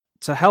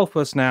to help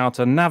us now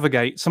to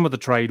navigate some of the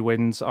trade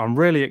winds, I'm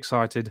really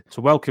excited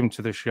to welcome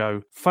to the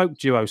show folk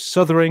duo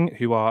Suthering,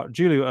 who are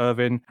Julia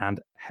Irvin and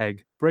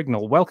Heg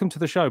Brignall. Welcome to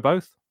the show,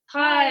 both.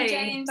 Hi,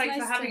 James. Thanks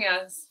for having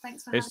us.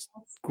 Thanks for having us.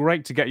 It's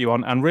great to get you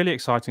on, and really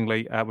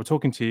excitingly, we're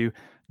talking to you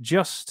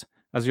just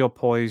as you're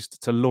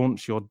poised to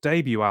launch your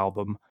debut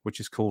album, which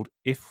is called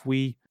If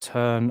We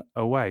Turn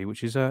Away,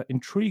 which is an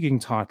intriguing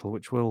title,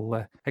 which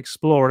we'll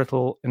explore a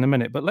little in a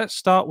minute. But let's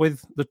start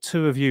with the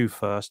two of you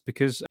first,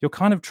 because you're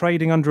kind of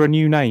trading under a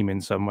new name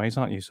in some ways,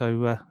 aren't you?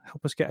 So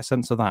help us get a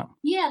sense of that.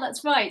 Yeah,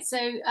 that's right. So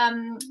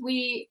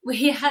we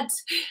had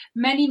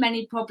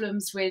many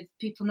problems with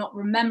people not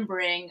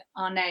remembering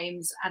our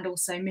names and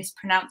also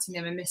mispronouncing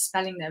them and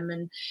misspelling them.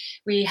 And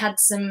we had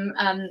some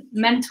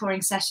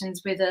mentoring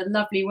sessions with a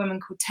lovely woman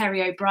called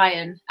Terry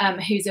O'Brien,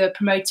 who's a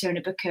promoter and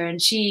a booker,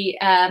 and she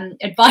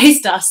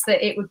advised us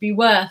that it would be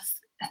worth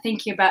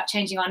thinking about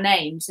changing our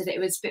name so that it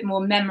was a bit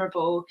more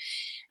memorable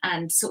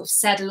and sort of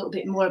said a little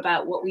bit more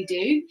about what we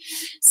do.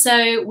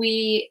 So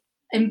we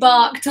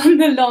embarked on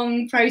the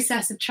long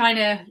process of trying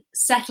to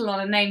settle on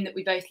a name that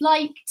we both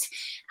liked,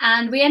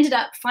 and we ended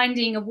up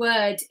finding a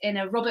word in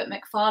a Robert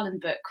Macfarlane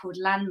book called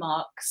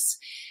Landmarks.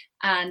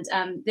 And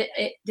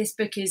this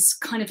book is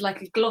kind of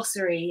like a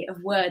glossary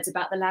of words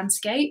about the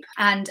landscape.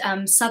 And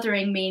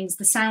Suthering means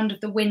the sound of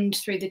the wind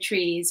through the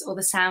trees, or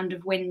the sound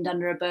of wind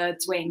under a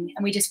bird's wing.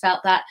 And we just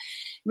felt that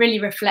really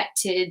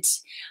reflected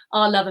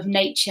our love of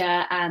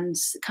nature and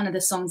kind of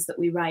the songs that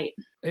we write.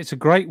 It's a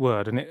great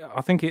word, and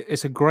I think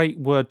it's a great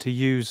word to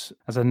use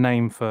as a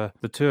name for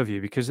the two of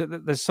you, because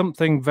there's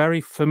something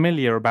very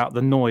familiar about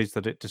the noise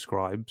that it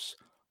describes.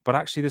 But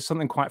actually, there's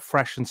something quite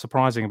fresh and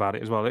surprising about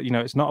it as well. You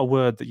know, it's not a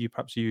word that you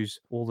perhaps use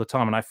all the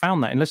time. And I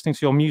found that in listening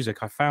to your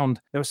music, I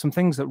found there were some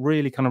things that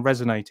really kind of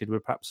resonated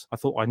with perhaps I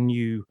thought I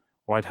knew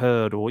or I'd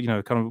heard or, you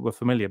know, kind of were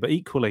familiar. But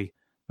equally,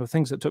 there were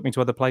things that took me to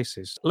other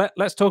places.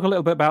 Let's talk a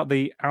little bit about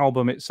the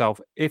album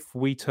itself, If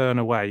We Turn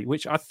Away,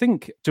 which I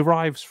think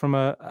derives from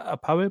a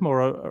poem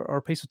or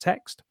a piece of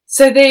text.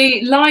 So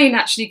the line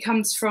actually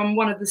comes from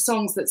one of the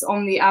songs that's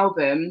on the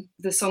album,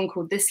 the song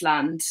called This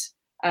Land.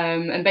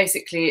 And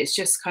basically it's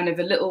just kind of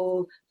a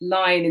little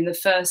line in the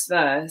first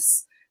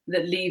verse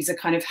that leaves a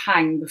kind of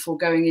hang before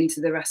going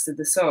into the rest of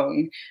the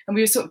song. And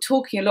we were sort of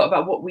talking a lot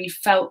about what we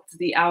felt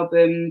the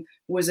album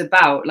was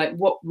about, like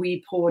what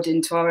we poured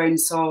into our own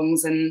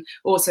songs, and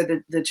also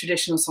the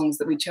traditional songs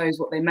that we chose,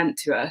 what they meant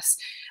to us.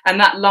 And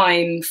that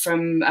line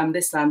from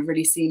This Land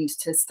really seemed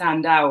to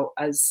stand out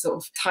as sort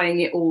of tying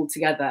it all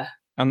together.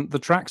 And the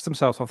tracks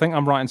themselves, I think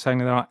I'm right in saying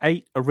there are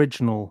 8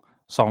 original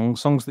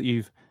songs that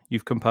you've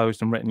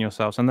composed and written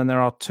yourselves, and then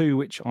there are 2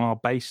 which are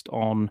based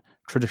on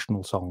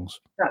traditional songs.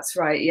 That's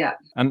right, yeah.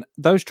 And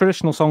those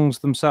traditional songs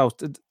themselves,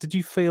 did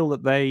you feel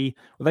that were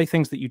they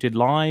things that you did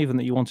live and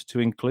that you wanted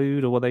to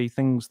include, or were they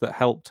things that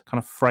helped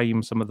kind of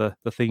frame some of the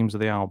themes of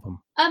the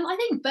album? I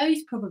think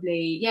both,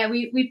 probably. Yeah,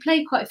 we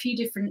played quite a few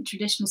different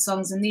traditional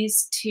songs, and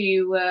these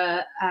 2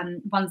 were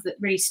ones that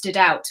really stood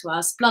out to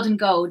us. Blood and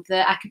Gold,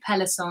 the a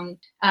cappella song,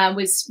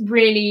 was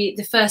really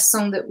the first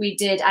song that we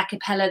did a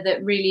cappella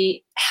that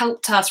really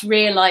helped us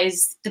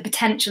realise the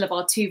potential of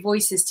our 2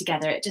 voices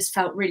together. It just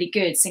felt really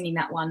good singing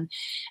that one,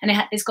 and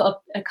it's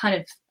got a kind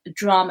of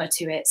drama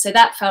to it, so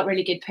that felt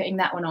really good putting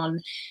that one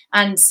on.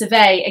 And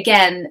Survey,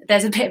 again,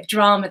 there's a bit of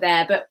drama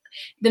there, but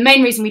the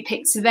main reason we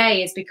picked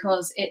Survey is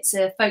because it's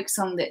a folk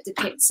song that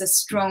depicts a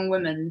strong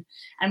woman,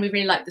 and we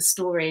really like the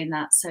story in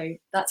that, so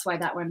that's why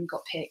that one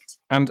got picked.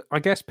 And I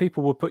guess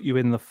people will put you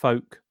in the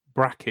folk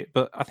bracket,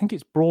 but I think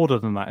it's broader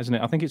than that, isn't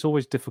it? I think it's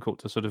always difficult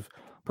to sort of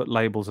put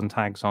labels and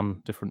tags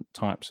on different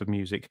types of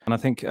music, and I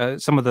think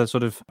some of the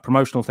sort of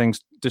promotional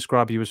things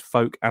describe you as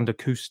folk and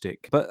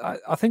acoustic, but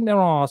I think there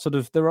are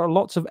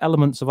lots of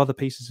elements of other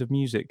pieces of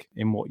music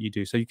in what you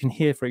do. So you can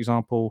hear, for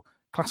example,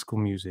 classical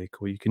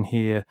music, or you can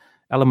hear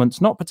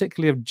elements not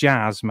particularly of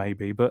jazz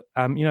maybe, but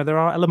you know, there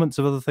are elements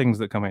of other things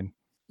that come in.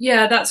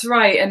 Yeah, that's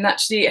right. And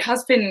actually it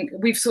has been,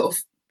 we've sort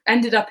of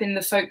ended up in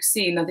the folk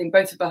scene. I think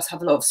both of us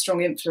have a lot of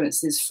strong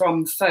influences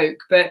from folk,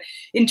 but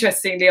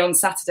interestingly on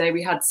Saturday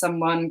we had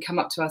someone come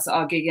up to us at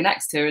our gig in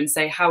Exeter and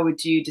say, how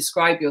would you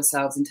describe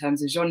yourselves in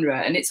terms of genre?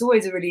 And it's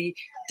always a really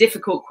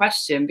difficult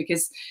question,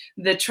 because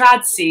the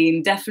trad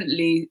scene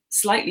definitely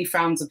slightly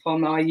frowns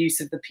upon our use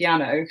of the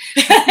piano.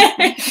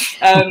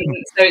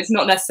 So it's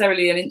not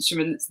necessarily an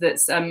instrument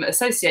that's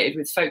associated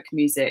with folk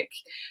music.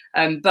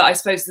 But I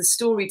suppose the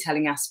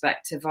storytelling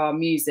aspect of our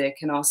music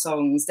and our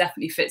songs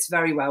definitely fits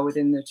very well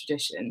within the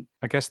tradition.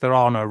 I guess there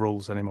are no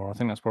rules anymore. I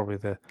think that's probably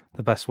the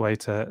best way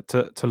to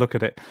look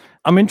at it.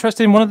 I'm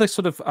interested in one of the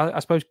sort of, I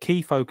suppose,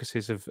 key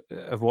focuses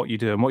of what you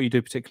do, and what you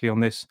do particularly on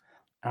this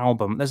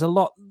album. There's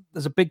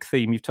a big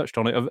theme, you've touched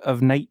on it,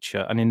 of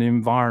nature and in the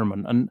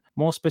environment, and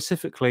more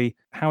specifically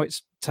how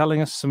it's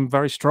telling us some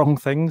very strong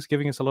things,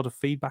 giving us a lot of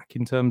feedback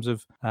in terms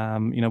of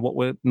what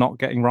we're not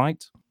getting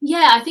right.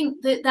 Yeah, I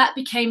think that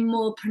became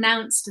more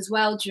pronounced as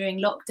well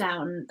during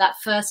lockdown, that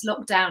first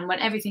lockdown when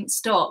everything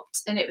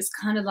stopped, and it was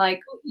kind of like,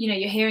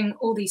 you're hearing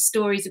all these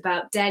stories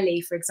about Delhi,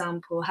 for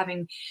example,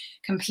 having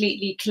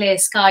completely clear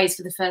skies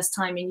for the first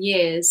time in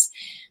years.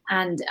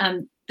 and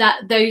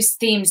that those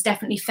themes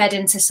definitely fed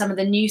into some of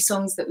the new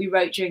songs that we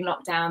wrote during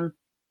lockdown.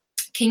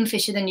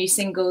 Kingfisher, the new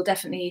single,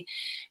 definitely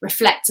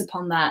reflects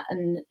upon that,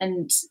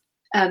 and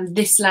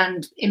This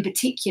Land in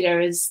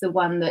particular is the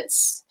one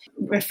that's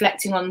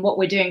reflecting on what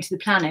we're doing to the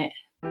planet.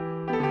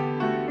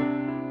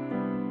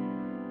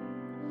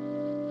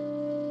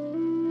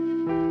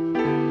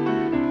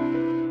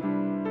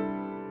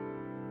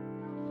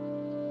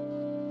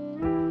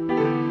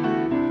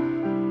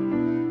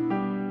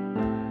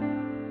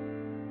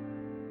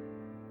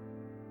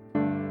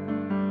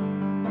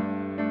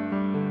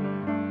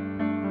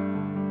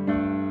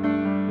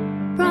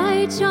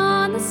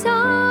 Shone the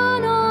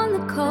sun on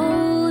the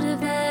cold of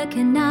the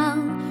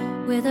canal,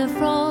 with a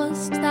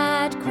frost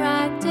that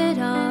cracked at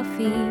our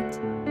feet,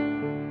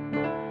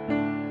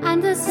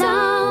 and the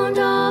sound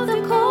of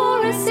the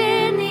chorus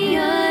in the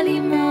early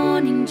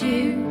morning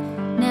dew,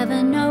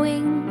 never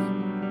knowing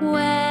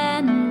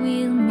when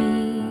we'll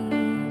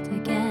meet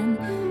again.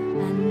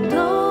 And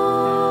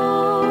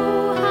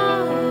oh,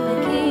 how the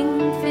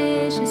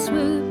kingfisher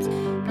swoops,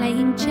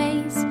 playing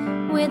chase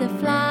with a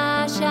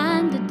flash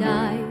and a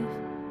dive.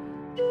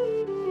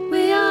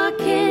 We are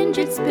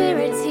kindred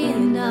spirits, he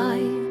and I.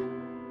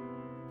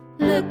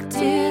 Look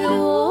to the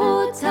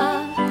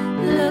water,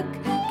 look,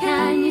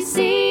 can you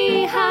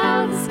see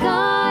how the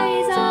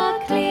skies are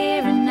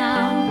clearer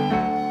now?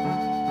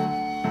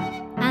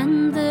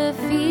 And the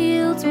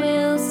fields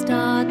will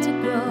start to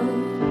grow,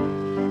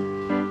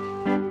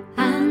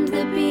 and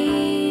the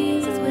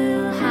bees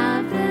will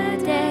have their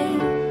day.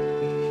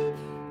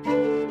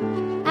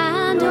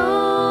 And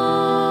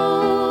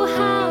oh,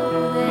 how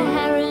the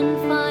heron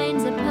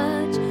finds a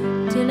perch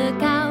to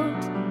look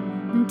out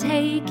and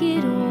take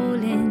it all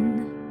in.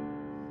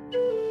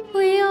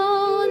 We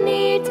all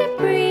need to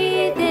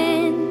breathe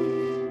in.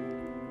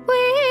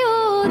 We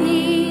all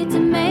need to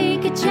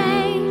make a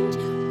change,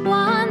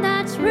 one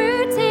that's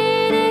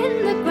rooted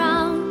in the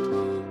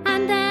ground,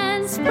 and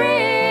then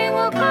spring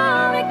will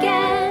come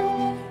again,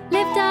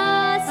 lift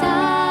us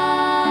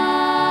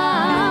out.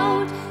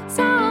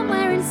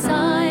 Somewhere in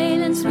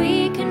silence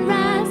we can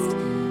rest,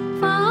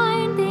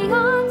 find the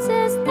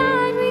answers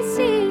that we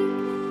seek,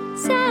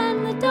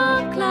 send the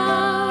dark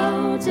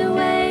clouds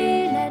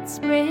away, let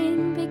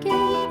spring begin.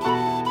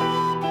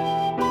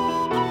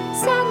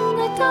 Send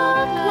the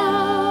dark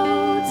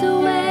clouds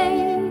away.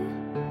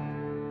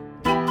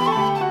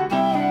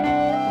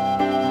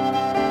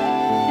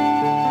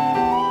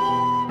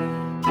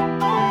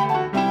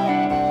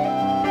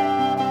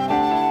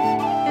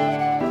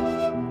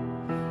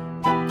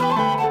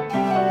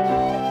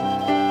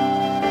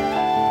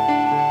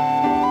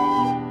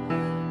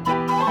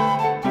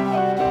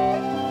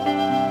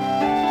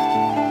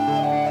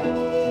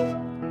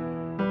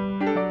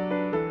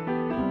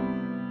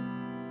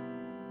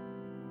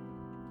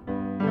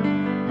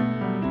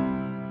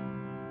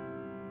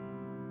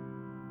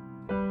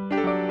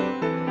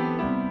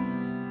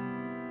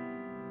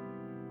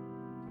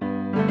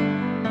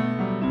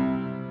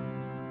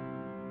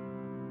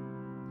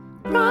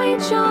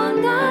 Bright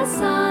shone the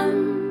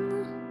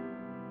sun,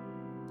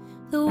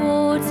 the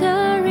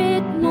water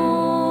it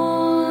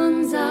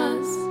mourns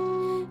us,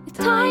 with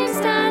time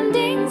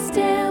standing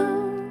still.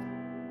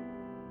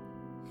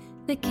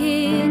 The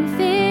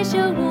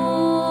kingfisher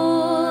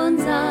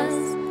warns us.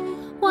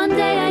 One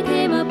day I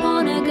came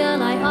upon a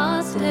girl, I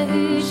asked her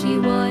who she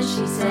was.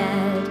 She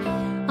said,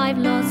 I've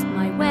lost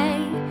my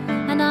way,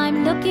 and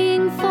I'm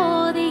looking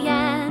for the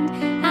end.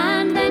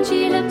 And then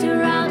she looked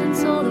around and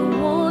saw the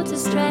water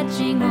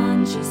stretching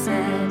on. She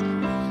said,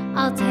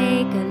 I'll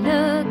take a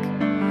look,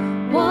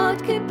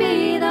 what could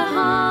be the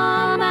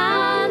harm?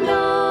 And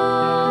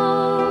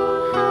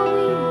oh, how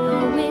we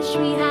all wish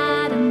we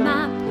had a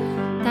map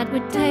that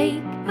would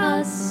take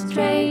us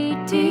straight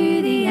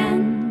to the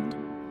end.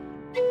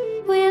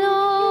 We'll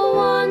all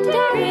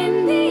wander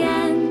in the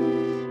end.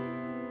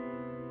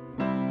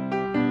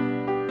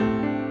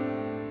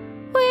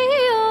 We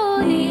all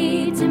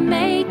need to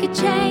make a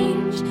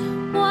change,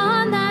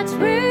 one that's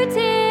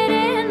rooted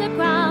in the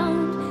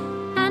ground,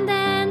 and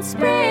then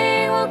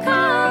spring will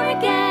come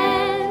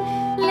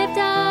again, lift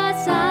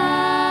us out.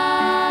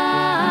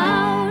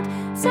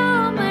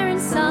 Somewhere in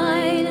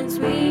silence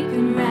we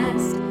can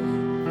rest,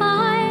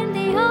 find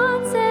the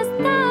answers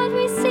that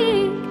we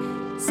seek,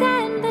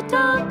 send the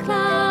dark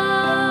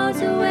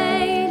clouds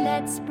away,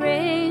 let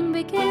spring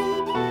begin.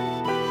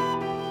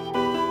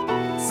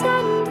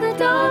 Send the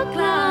dark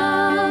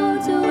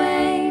clouds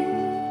away.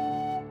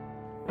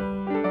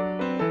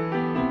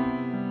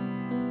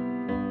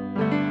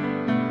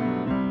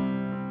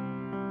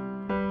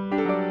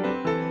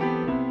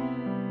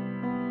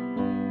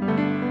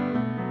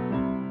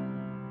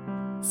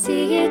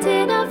 See it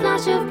in a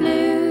flash of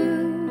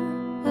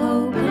blue,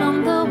 hope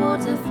along the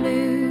water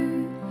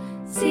flew.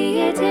 See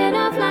it in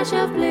a flash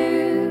of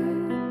blue,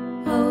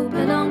 hope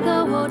along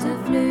the water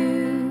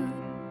flew.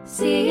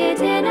 See it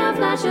in a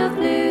flash of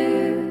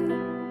blue,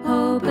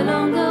 hope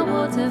along the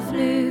water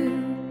flew.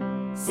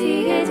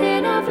 See it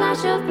in a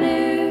flash of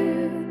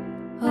blue,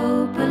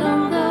 hope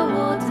along the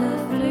water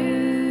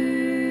flew.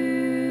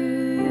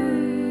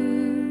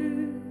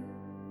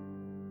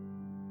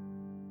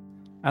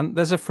 And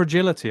there's a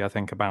fragility, I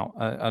think, about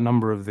a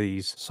number of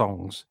these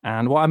songs.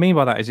 And what I mean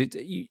by that is,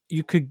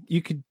 you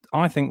could,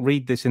 I think,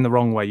 read this in the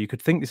wrong way. You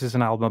could think this is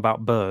an album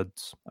about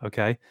birds,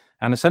 okay?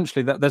 And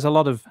essentially, there are a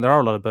lot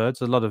of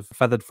birds, a lot of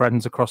feathered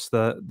friends across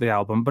the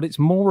album, but it's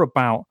more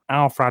about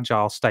our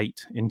fragile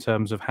state in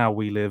terms of how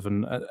we live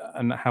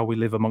and how we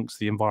live amongst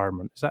the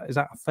environment. Is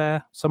that a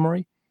fair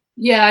summary?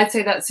 Yeah, I'd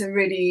say that's a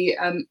really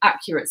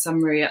accurate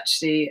summary,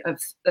 actually,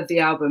 of the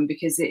album,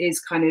 because it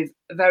is kind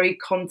of very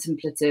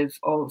contemplative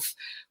of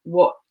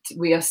what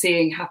we are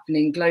seeing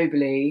happening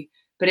globally.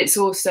 But it's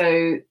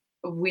also,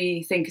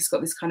 we think it's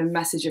got this kind of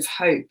message of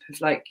hope of,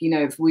 like, you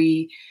know, if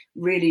we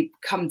really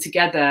come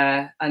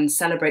together and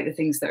celebrate the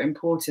things that are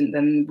important,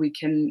 then we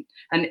can,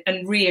 and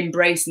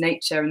re-embrace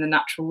nature and the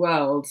natural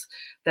world,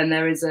 then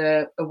there is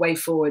a way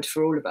forward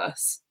for all of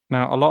us.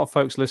 Now, a lot of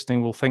folks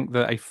listening will think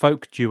that a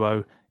folk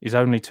duo is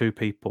only two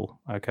people,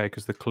 okay,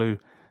 because the clue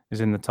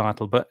is in the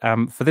title. But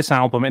for this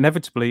album,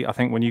 inevitably, I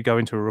think when you go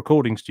into a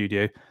recording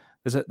studio,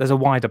 there's a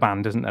wider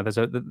band, isn't there?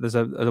 There's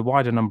a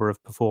wider number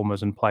of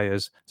performers and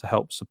players to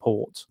help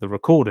support the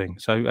recording.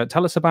 So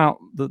tell us about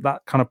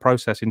that kind of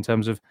process in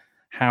terms of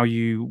how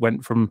you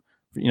went from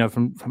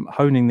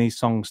honing these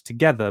songs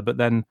together, but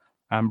then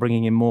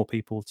bringing in more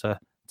people to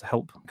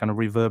help kind of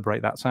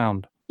reverberate that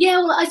sound. Yeah,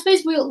 well, I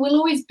suppose we'll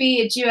always be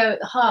a duo at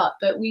the heart,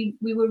 but we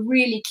were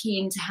really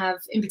keen to have,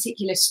 in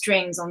particular,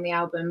 strings on the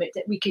album,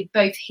 that we could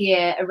both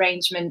hear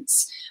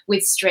arrangements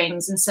with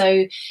strings. And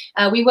so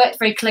we worked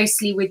very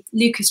closely with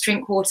Lucas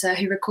Drinkwater,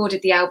 who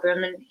recorded the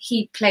album, and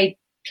he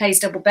plays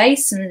double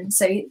bass, and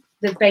so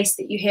the bass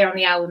that you hear on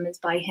the album is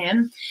by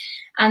him.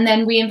 And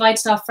then we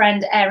invited our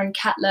friend Aaron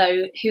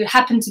Catlow, who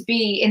happened to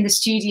be in the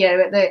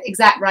studio at the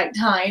exact right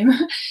time.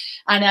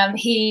 And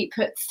he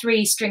put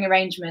 3 string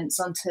arrangements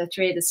onto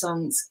 3 of the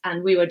songs.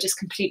 And we were just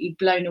completely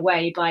blown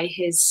away by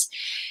his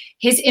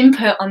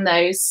input on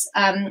those.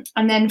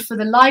 And then for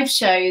the live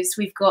shows,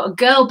 we've got a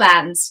girl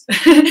band.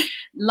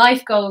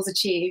 Life goals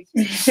achieved.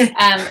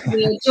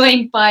 We were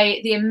joined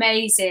by the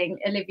amazing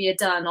Olivia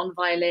Dunn on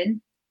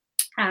violin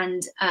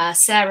and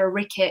Sarah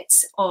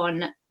Ricketts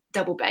on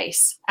double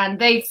bass, and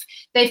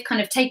they've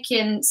kind of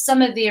taken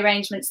some of the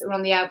arrangements that were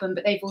on the album,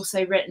 but they've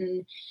also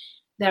written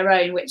their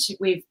own, which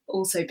we've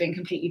also been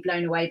completely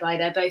blown away by.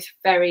 They're both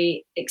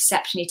very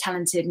exceptionally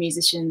talented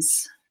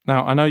musicians.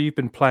 Now, I know you've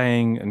been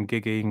playing and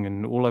gigging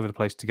and all over the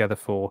place together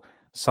for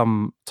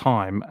some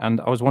time,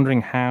 and I was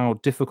wondering how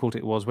difficult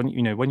it was when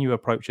you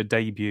approach a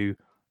debut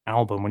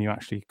album, when you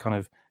actually kind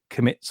of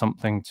commit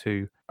something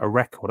to a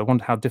record. I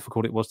wonder how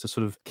difficult it was to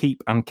sort of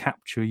keep and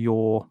capture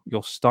your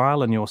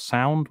style and your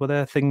sound. Were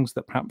there things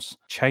that perhaps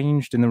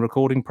changed in the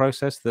recording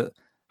process that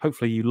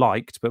hopefully you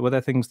liked, but were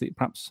there things that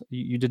perhaps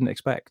you didn't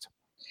expect?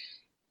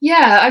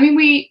 Yeah, I mean,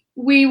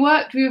 we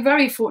were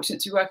very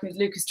fortunate to be working with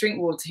Lucas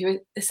Drinkwater, who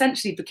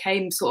essentially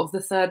became sort of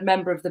the third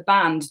member of the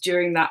band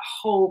during that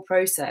whole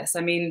process.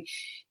 I mean,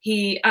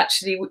 we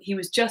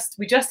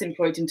just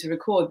employed him to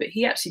record, but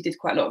he actually did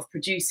quite a lot of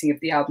producing of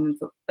the album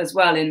as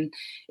well, in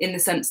the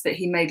sense that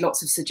he made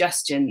lots of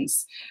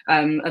suggestions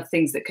of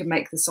things that could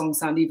make the song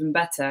sound even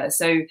better.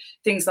 So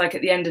things like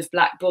at the end of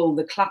Black Bull,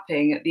 the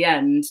clapping at the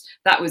end,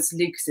 that was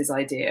Lucas's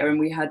idea, and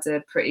we had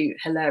a pretty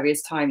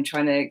hilarious time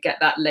trying to get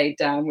that laid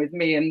down, with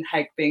me and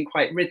Heg being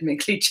quite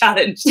rhythmically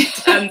challenged, it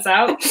turns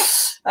out.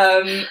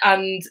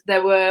 And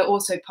there were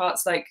also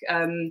parts like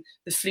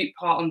the flute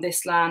part on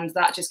This Land,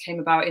 that just came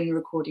about in the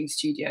recording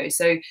studio.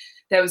 So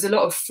there was a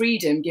lot of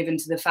freedom given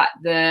to the fact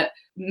that,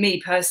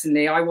 me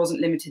personally, I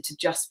wasn't limited to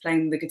just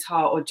playing the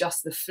guitar or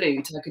just the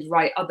flute. I could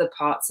write other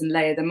parts and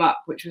layer them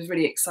up, which was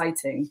really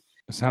exciting.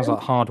 It sounds like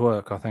hard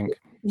work, I think.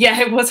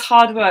 Yeah, it was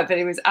hard work, but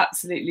it was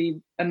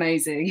absolutely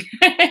amazing.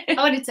 I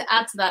wanted to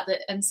add to that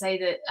and say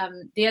that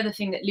the other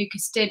thing that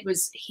Lucas did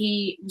was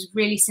he was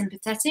really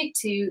sympathetic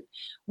to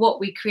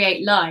what we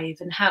create live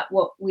and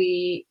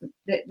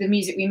the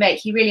music we make.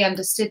 He really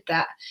understood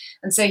that,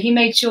 and so he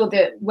made sure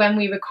that when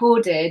we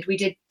recorded, we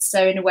did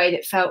so in a way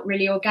that felt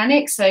really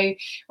organic. So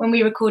when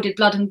we recorded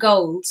Blood and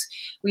Gold,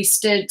 we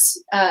stood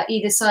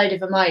either side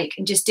of a mic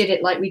and just did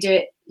it like we do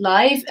it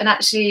live. And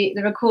actually,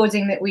 the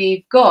recording that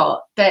we've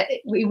got,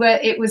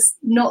 it was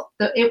not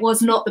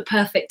the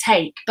perfect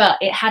take, but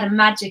it had a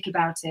magic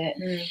about it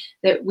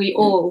that we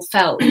all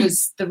felt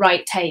was the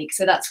right take.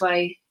 So that's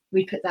why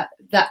we put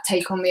that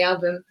take on the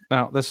album.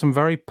 Now, there's some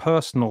very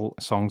personal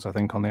songs, I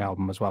think, on the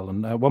album as well.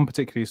 And one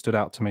particularly stood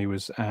out to me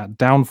was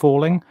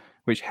Downfalling,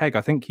 which, Heg,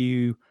 I think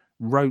you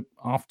wrote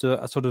after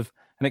a sort of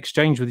an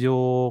exchange with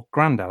your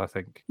granddad, I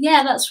think.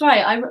 Yeah, that's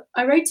right.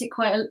 I wrote it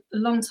quite a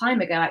long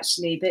time ago,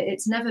 actually, but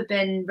it's never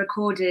been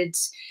recorded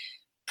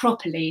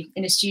properly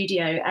in a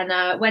studio.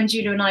 And when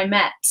Julia and I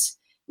met,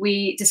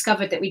 we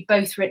discovered that we'd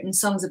both written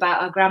songs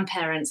about our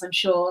grandparents. I'm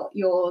sure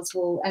yours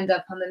will end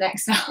up on the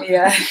next album.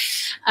 Yeah.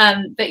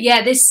 But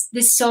yeah, this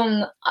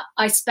song,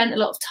 I spent a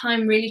lot of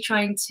time really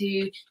trying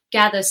to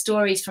gather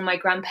stories from my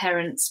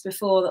grandparents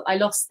before I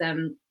lost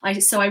them.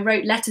 So I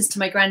wrote letters to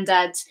my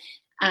granddad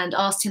and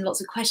asked him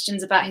lots of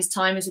questions about his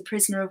time as a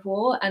prisoner of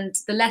war. And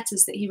the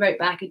letters that he wrote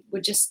back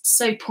were just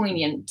so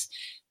poignant.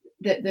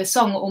 the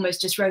song almost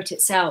just wrote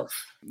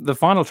itself. The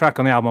final track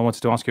on the album I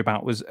wanted to ask you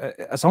about was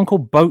a song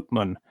called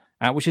Boatman,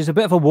 which is a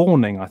bit of a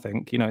warning, I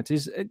think.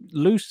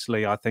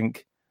 Loosely, I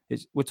think,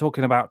 we're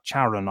talking about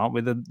Charon, aren't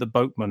we? The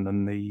boatman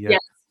and the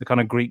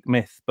kind of Greek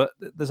myth. But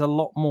there's a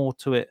lot more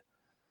to it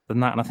than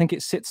that. And I think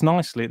it sits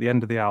nicely at the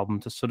end of the album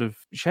to sort of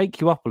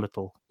shake you up a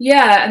little.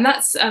 Yeah, and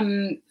that's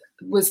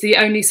was the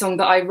only song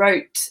that I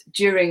wrote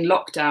during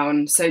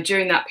lockdown. So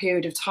during that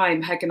period of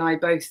time, Heg and I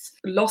both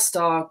lost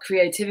our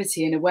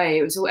creativity in a way.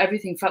 It was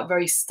everything felt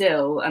very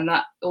still, and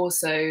that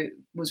also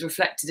was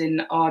reflected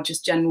in our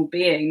just general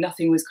being.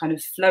 Nothing was kind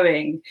of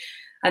flowing.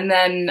 And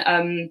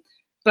then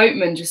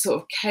Boatman just sort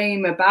of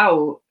came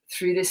about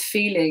through this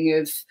feeling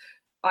of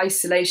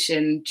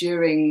isolation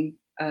during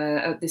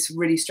this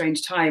really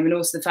strange time, and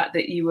also the fact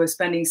that you were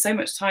spending so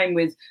much time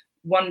with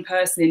one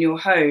person in your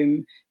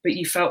home, but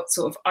you felt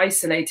sort of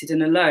isolated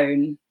and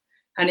alone.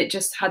 And it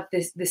just had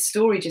this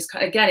story just,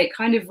 again, it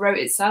kind of wrote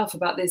itself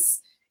about this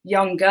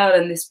young girl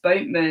and this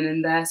boatman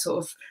and their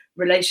sort of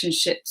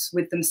relationships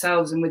with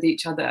themselves and with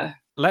each other.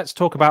 Let's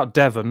talk about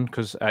Devon,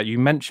 because you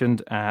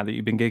mentioned that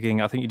you've been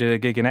gigging. I think you did a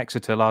gig in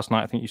Exeter last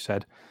night, I think you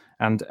said.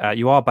 And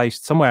you are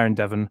based somewhere in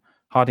Devon,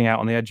 hiding out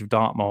on the edge of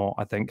Dartmoor,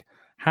 I think.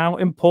 How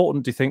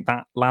important do you think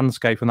that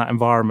landscape and that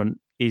environment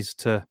is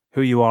to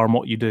who you are and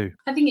what you do?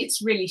 I think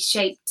it's really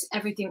shaped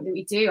everything that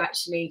we do,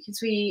 actually, because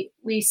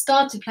we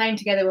started playing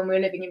together when we were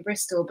living in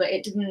Bristol, but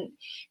it didn't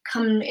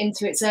come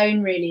into its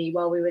own really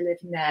while we were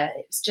living there.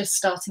 It was just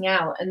starting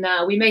out, and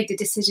now we made the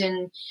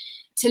decision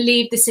to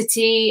leave the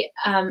city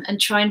and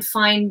try and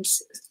find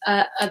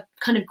a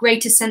kind of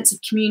greater sense of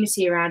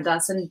community around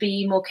us and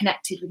be more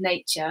connected with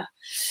nature.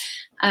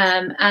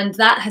 And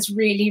that has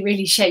really,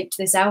 really shaped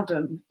this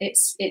album.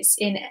 It's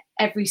in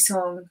every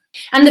song.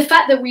 And the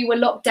fact that we were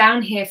locked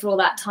down here for all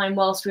that time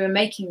whilst we were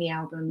making the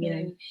album,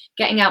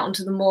 getting out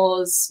onto the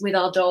moors with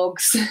our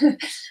dogs.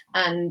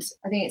 And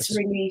I think it's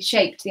really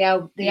shaped the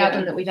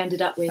album that we've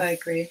ended up with. I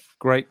agree.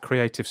 Great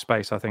creative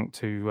space, I think,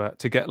 to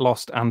get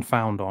lost and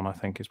found on, I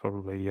think, is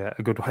probably a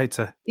good way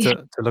to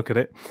look at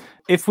it.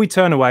 If We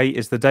Turn Away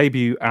is the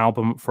debut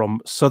album from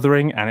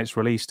Suthering, and it's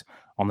released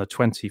on the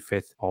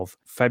 25th of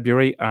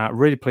February.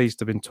 Really pleased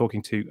to have been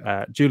talking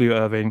to Julia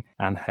Irving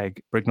and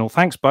Heg Brignall.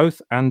 Thanks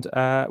both, and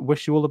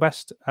wish you all the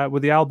best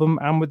with the album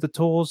and with the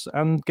tours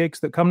and gigs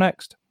that come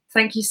next.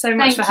 Thank you so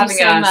much for having us.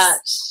 Thank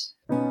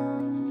you so much.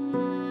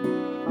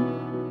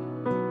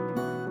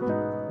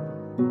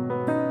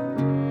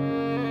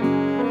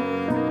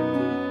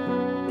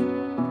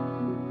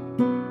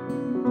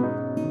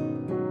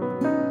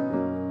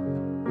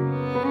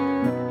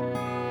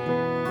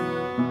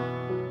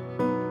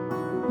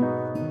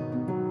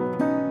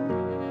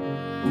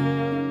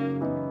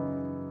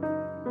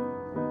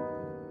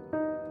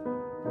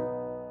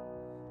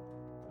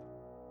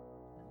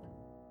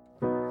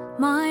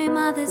 My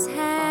mother's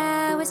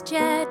hair was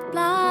jet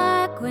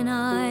black when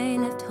I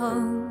left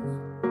home.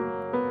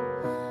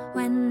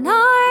 When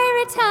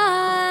I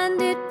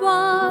returned, it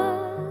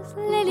was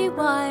lily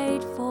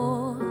white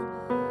for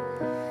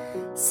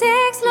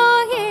 6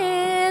 long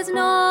years,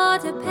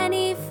 not a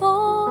penny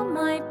for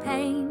my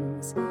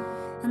pains.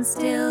 And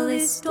still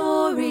this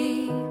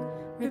story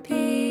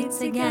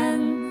repeats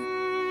again.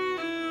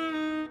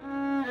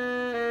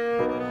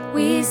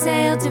 We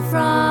sailed to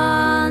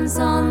France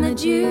on the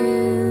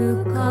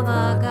Duke of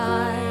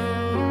Argyle.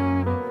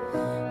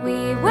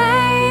 We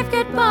waved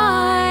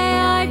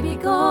goodbye, I'd be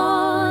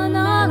gone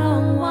a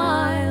long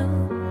while.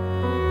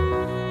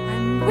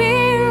 And we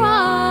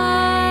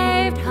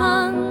arrived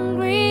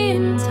hungry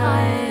and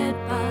tired,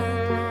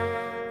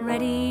 but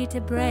ready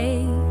to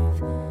brave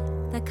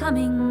the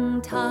coming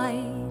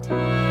tide.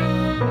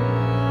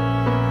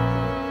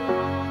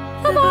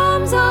 The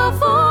bombs are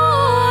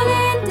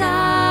falling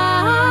down.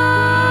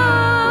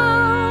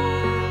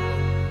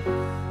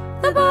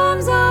 The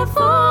bombs are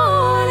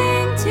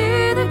falling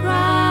to the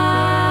ground.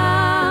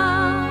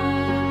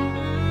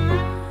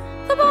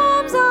 The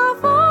bombs are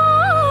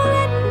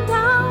falling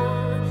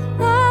down.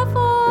 They're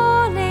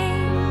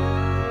falling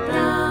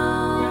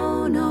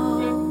down.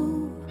 Oh.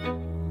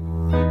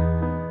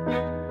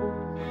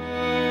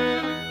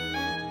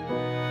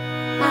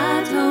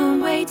 At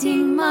home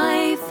waiting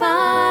my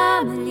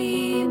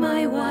family,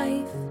 my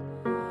wife,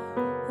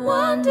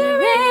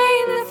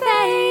 wondering the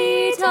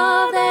fate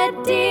of their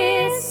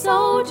dear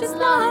soldier's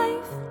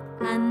life.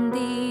 And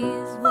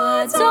these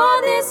words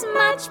on this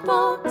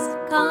matchbox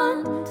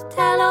can't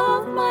tell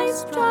of my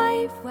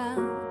strife. Well,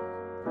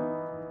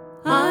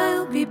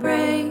 I'll be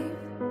brave.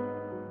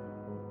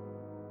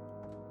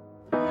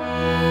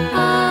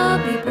 I'll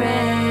be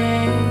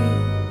brave.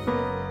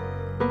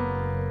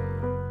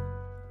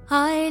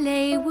 I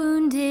lay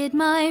wounded,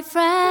 my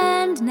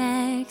friend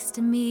next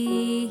to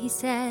me, he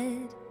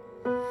said,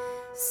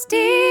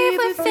 Steve,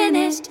 we're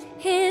finished.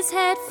 His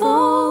head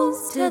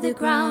falls to the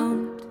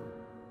ground.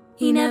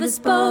 He never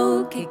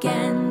spoke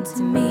again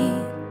to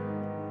me.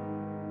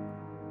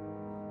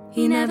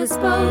 He never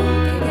spoke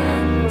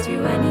again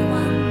to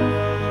anyone.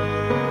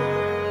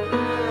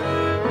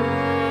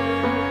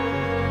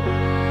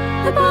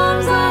 The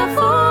bombs are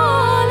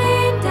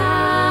falling down.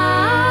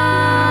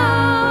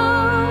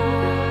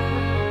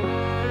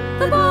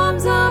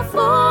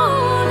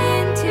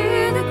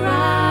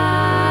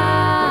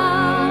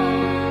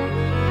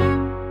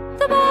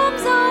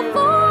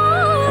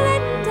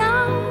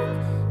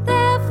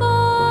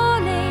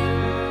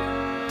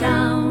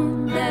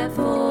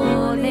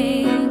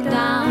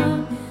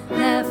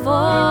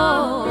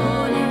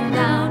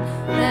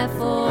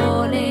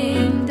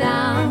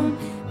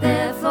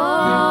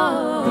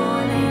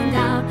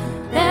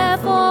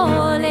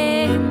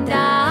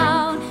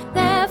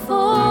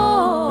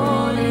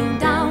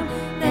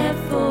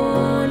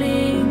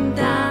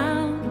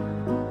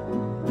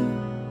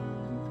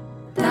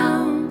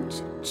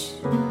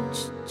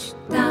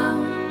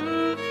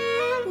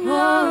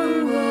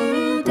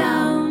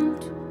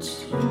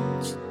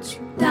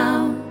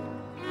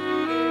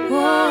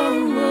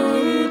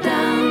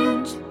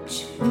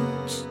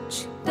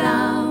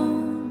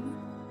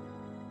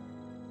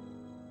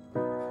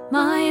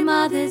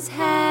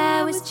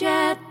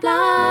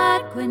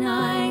 black when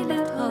I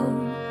left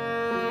home.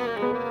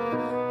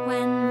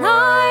 When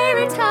I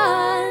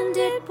returned,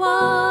 it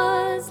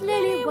was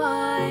lily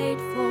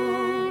white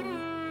for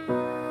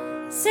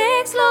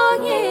 6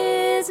 long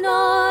years,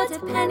 not a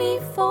penny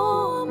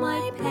for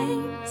my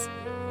pains.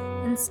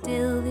 And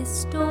still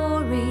this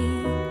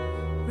story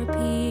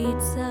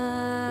repeats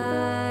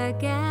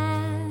again.